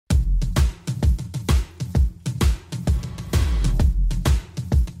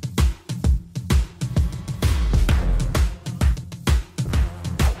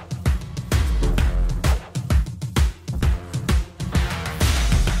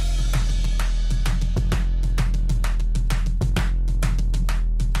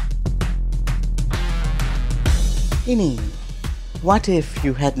Achini, what if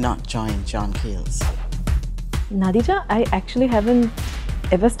you had not joined John Keells? Nadija, I actually haven't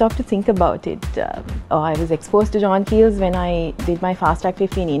ever stopped to think about it. I was exposed to John Keells when I did my Fast Track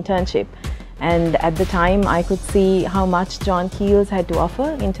 15 internship, and at the time I could see how much John Keells had to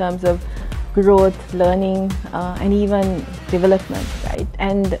offer in terms of growth, learning, and even development, right?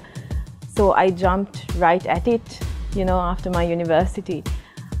 And so I jumped right at it, after my university.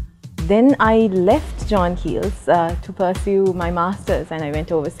 Then I left John Keells to pursue my master's, and I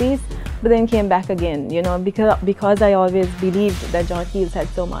went overseas, but then came back again, because I always believed that John Keells had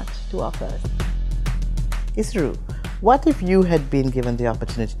so much to offer us. Isru, what if you had been given the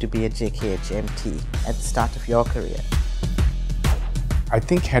opportunity to be a JKHMT at the start of your career? I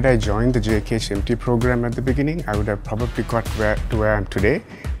think had I joined the JKHMT program at the beginning, I would have probably got to where I am today,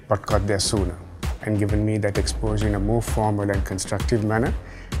 but got there sooner, and given me that exposure in a more formal and constructive manner.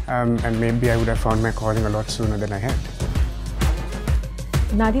 And maybe I would have found my calling a lot sooner than I had.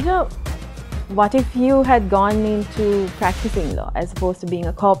 Nadija, what if you had gone into practicing law as opposed to being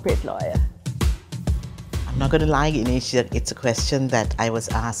a corporate lawyer? I'm not going to lie, Inisha, it's a question that I was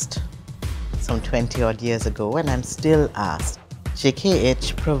asked some 20 odd years ago, and I'm still asked.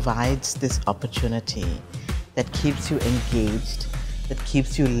 JKH provides this opportunity that keeps you engaged, that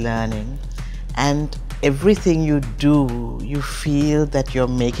keeps you learning, and everything you do, you feel that you're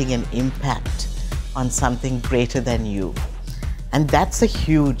making an impact on something greater than you. And that's a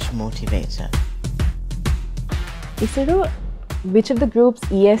huge motivator. Isuru, which of the group's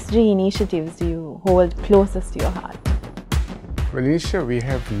ESG initiatives do you hold closest to your heart? Well, Inisha, we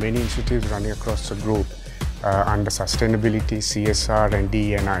have many initiatives running across the group under sustainability, CSR and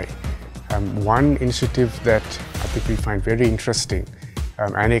DE&I. One initiative that I think we find very interesting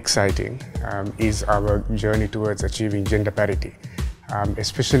and exciting is our journey towards achieving gender parity,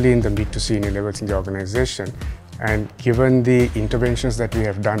 especially in the mid to senior levels in the organization. And given the interventions that we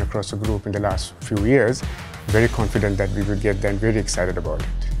have done across the group in the last few years, very confident that we will get there and very excited about it.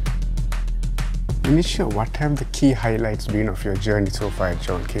 Inisha, what have the key highlights been of your journey so far at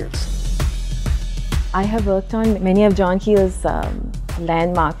John Keells? I have worked on many of John Keells'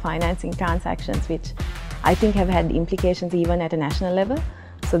 landmark financing transactions, which I think have had implications even at a national level.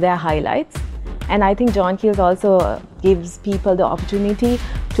 So they are highlights. And I think John Keells also gives people the opportunity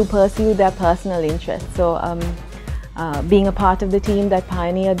to pursue their personal interests. So being a part of the team that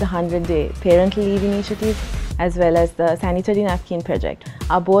pioneered the 100-day parental leave initiative, as well as the sanitary napkin project,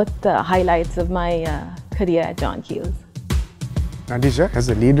 are both highlights of my career at John Keells. Nadija, as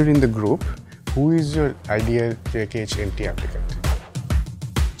a leader in the group, who is your ideal JKHMT applicant?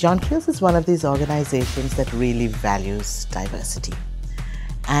 John Keells is one of these organizations that really values diversity.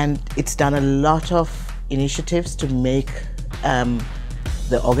 And it's done a lot of initiatives to make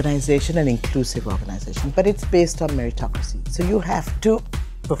the organization an inclusive organization, but it's based on meritocracy. So you have to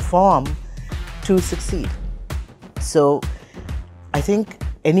perform to succeed. So I think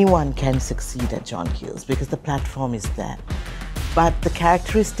anyone can succeed at John Keells because the platform is there. But the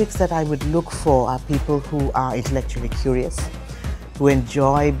characteristics that I would look for are people who are intellectually curious, who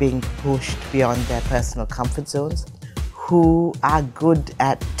enjoy being pushed beyond their personal comfort zones, who are good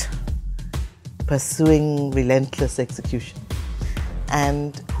at pursuing relentless execution,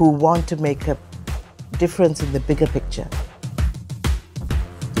 and who want to make a difference in the bigger picture.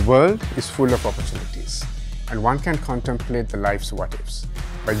 The world is full of opportunities, and one can contemplate the life's what-ifs.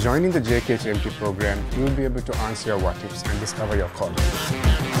 By joining the JKHMT program, you will be able to answer your what-ifs and discover your calling.